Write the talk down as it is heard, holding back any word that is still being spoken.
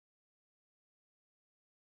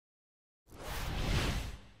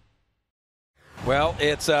Well,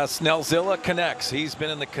 it's Snellzilla Connects. He's been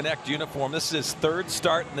in the Connect uniform. This is his third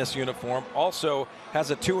start in this uniform. Also has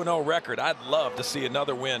a 2-0 record. I'd love to see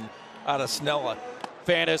another win out of Snella.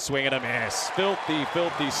 Fanta swing and a miss.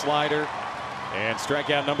 Filthy slider. And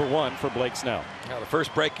strikeout number 1 for Blake Snell. Now the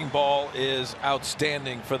first breaking ball is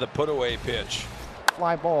outstanding for the put-away pitch.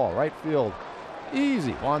 Fly ball, right field.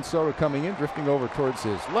 Easy. Juan Soto coming in, drifting over towards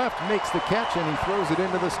his left, makes the catch, and he throws it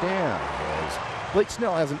into the stand. As Blake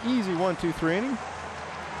Snell has an easy 1-2-3 inning.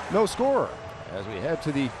 No score as we head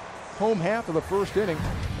to the home half of the first inning.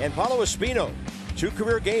 And Paulo Espino, 2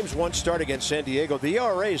 career games, 1 start against San Diego. The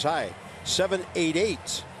ERA is high,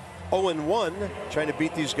 7.88. 0-1, trying to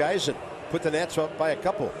beat these guys and put the Nats up by a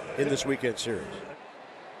couple in this weekend series.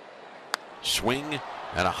 Swing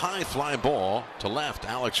and a high fly ball to left.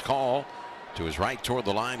 Alex Call to his right toward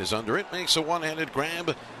the line is under it. Makes a one-handed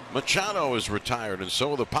grab. Machado is retired, and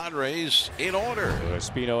so the Padres in order.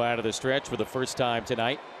 Espino out of the stretch for the first time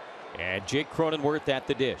tonight. And Jake Cronenworth at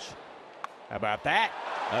the dish. How about that?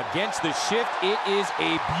 Against the shift, it is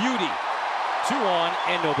a beauty. 2 on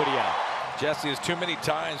and nobody out. Jesse, there's too many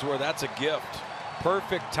times where that's a gift.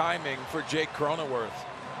 Perfect timing for Jake Cronenworth.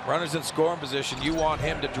 Runners in scoring position, you want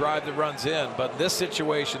him to drive the runs in, but in this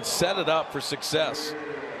situation, set it up for success.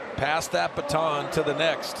 Pass that baton to the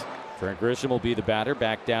next. Trent Grisham will be the batter,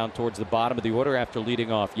 back down towards the bottom of the order after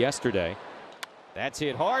leading off yesterday. That's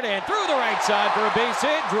hit hard and through the right side for a base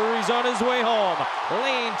hit. Drury's on his way home.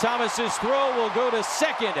 Lane Thomas's throw will go to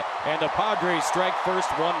second, and the Padres strike first,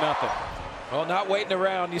 1-0. Well, not waiting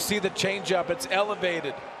around. You see the changeup. It's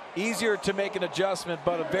elevated. Easier to make an adjustment,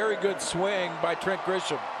 but a very good swing by Trent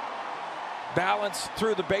Grisham. Balance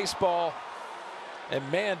through the baseball,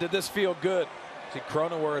 and man, did this feel good. See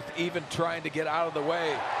Cronenworth even trying to get out of the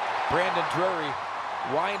way. Brandon Drury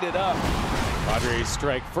wind it up. Padres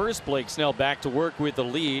strike first. Blake Snell back to work with the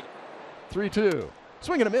lead. 3-2.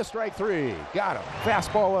 Swing and a miss, strike 3. Got him.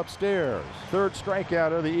 Fastball upstairs. Third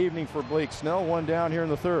strikeout of the evening for Blake Snell. 1 down here in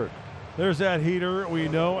the third. There's that heater we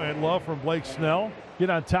know and love from Blake Snell. Get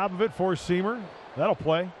on top of it, four-seamer. That'll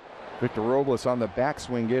play. Victor Robles on the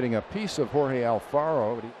backswing, getting a piece of Jorge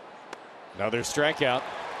Alfaro. Another strikeout.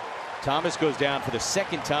 Thomas goes down for the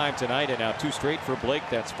second time tonight, and now 2 straight for Blake.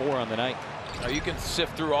 That's 4 on the night. Now you can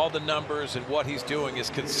sift through all the numbers, and what he's doing. His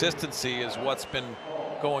consistency is what's been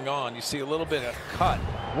going on. You see a little bit of cut.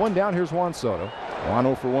 1 down. Here's Juan Soto. Juan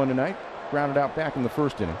 0 for 1 tonight. Grounded out back in the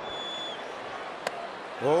first inning.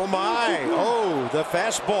 Oh my, oh, the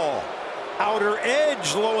fastball. Outer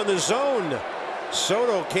edge, low in the zone.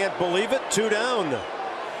 Soto can't believe it, 2 down.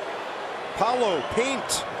 Paulo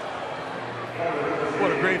paint.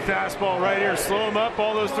 What a great fastball right here. Slow him up,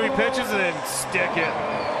 all those 3 pitches, and then stick it.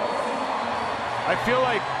 I feel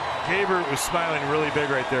like Gaber was smiling really big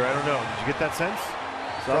right there. I don't know. Did you get that sense?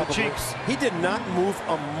 Saw the cheeks. He did not move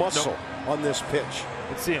a muscle on this pitch.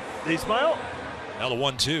 Let's see him. Did he smile? Now the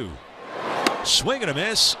 1-2. Swing and a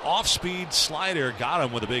miss. Off-speed slider got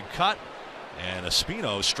him with a big cut. And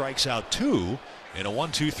Espino strikes out 2 in a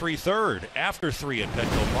 1-2-3 third after 3 at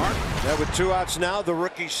Petco Park. Now with 2 outs now, the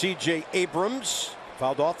rookie C.J. Abrams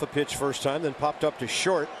fouled off the pitch first time, then popped up to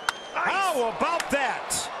short. Nice. How about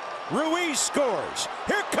that? Ruiz scores.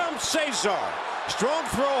 Here comes Cesar. Strong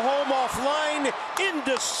throw home offline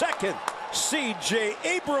into second. C.J.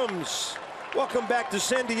 Abrams. Welcome back to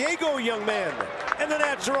San Diego, young man. And the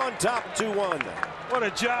Nats are on top 2-1. What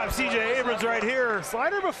a job, C.J. Abrams right here.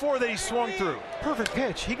 Slider before that he swung through. Perfect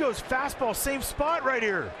pitch. He goes fastball, same spot right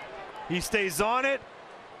here. He stays on it.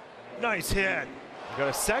 Nice hit. Got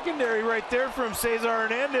a secondary right there from Cesar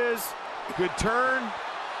Hernandez. Good turn.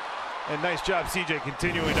 And nice job, C.J.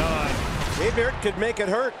 continuing on. Hebert could make it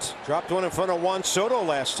hurt. Dropped one in front of Juan Soto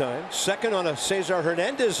last time. Second on a Cesar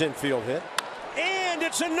Hernandez infield hit. And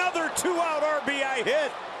it's another 2-out RBI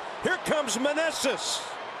hit. Here comes Meneses.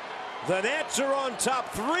 The Nats are on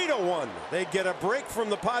top 3-1. They get a break from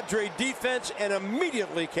the Padre defense and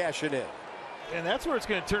immediately cash it in. And that's where it's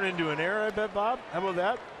going to turn into an error, I bet, Bob. How about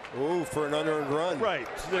that? Ooh, for an unearned run. Right,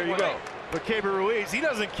 so there you go. But Keibert Ruiz, he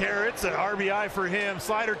doesn't care. It's an RBI for him.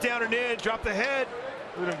 Slider down and in, drop the head.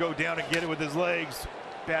 Let him go down and get it with his legs.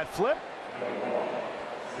 Bad flip.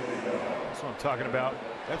 That's what I'm talking about.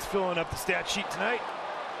 That's filling up the stat sheet tonight.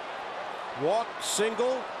 Walk,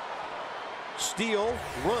 single, steal,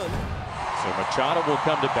 run. So Machado will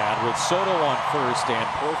come to bat with Soto on first and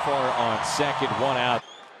Profar on second, 1 out.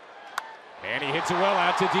 And he hits it well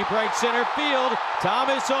out to deep right center field.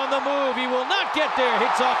 Thomas on the move. He will not get there.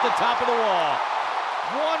 Hits off the top of the wall.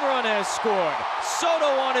 1 run has scored.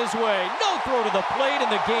 Soto on his way. No throw to the plate, and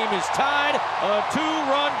the game is tied. A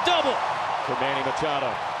 2-run double for Manny Machado.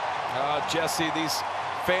 Jesse, these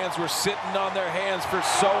fans were sitting on their hands for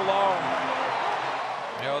so long.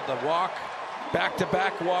 You know, the walk,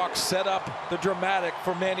 back-to-back walk set up the dramatic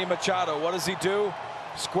for Manny Machado. What does he do?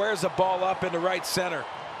 Squares the ball up into right center.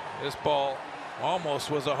 This ball almost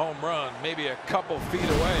was a home run, maybe a couple feet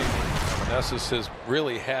away. Meneses has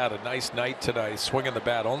really had a nice night tonight, swinging the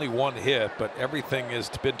bat. Only one hit, but everything has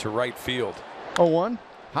been to right field. 0-1.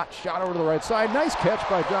 Hot shot over to the right side. Nice catch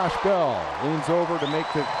by Josh Bell. Leans over to make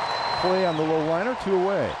the play on the low liner. 2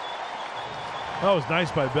 away. That was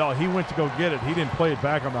nice by Bell. He went to go get it. He didn't play it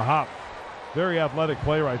back on the hop. Very athletic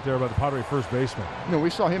play right there by the Padre first baseman. You know, we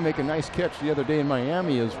saw him make a nice catch the other day in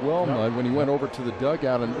Miami as well, Mud, when he went over to the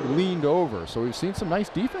dugout and leaned over. So we've seen some nice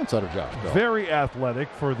defense out of Josh Bell. Very athletic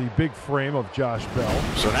for the big frame of Josh Bell.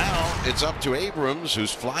 So now it's up to Abrams,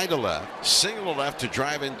 who's fly to left, single to left to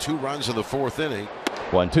drive in 2 runs in the 4th inning.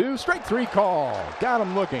 1-2, strike 3 call. Got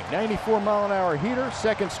him looking. 94-mile-an-hour heater.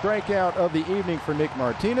 Second strikeout of the evening for Nick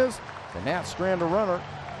Martinez. The Nats strand a runner.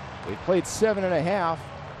 We played 7.5.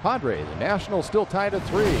 Padres, the Nationals still tied at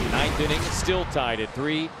 3. 9th inning, still tied at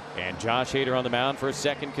 3, and Josh Hader on the mound for a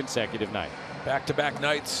 2nd consecutive night. Back-to-back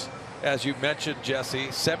nights, as you mentioned, Jesse.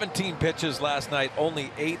 17 pitches last night,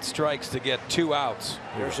 only 8 strikes to get 2 outs.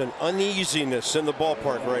 There's an uneasiness in the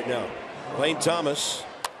ballpark right now. Lane Thomas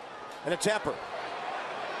and a tapper.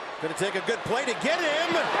 Going to take a good play to get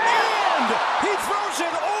him, and he throws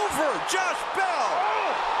it over Josh Bell.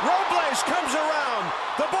 Robles comes around.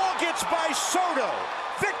 The ball gets by Soto.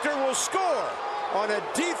 Victor will score on a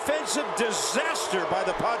defensive disaster by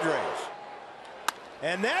the Padres.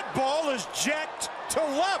 And that ball is jacked to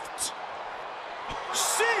left.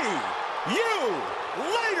 See you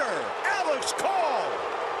later, Alex Call.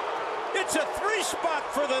 It's a 3-spot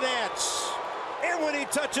for the Nats. And when he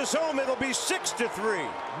touches home, it'll be 6-3.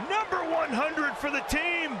 Number 100 for the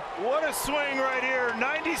team. What a swing right here.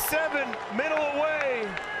 97, middle away.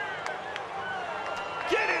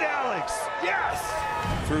 Get it, Alex.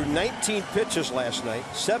 Yes. Through 19 pitches last night,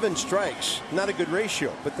 7 strikes. Not a good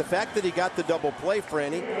ratio. But the fact that he got the double play,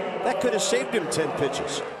 Franny, that could have saved him 10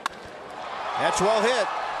 pitches. That's well hit.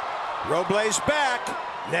 Robles back.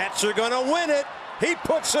 Nats are going to win it. He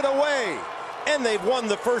puts it away. And they've won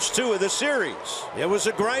the first 2 of the series. It was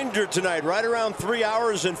a grinder tonight, right around 3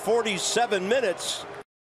 hours and 47 minutes.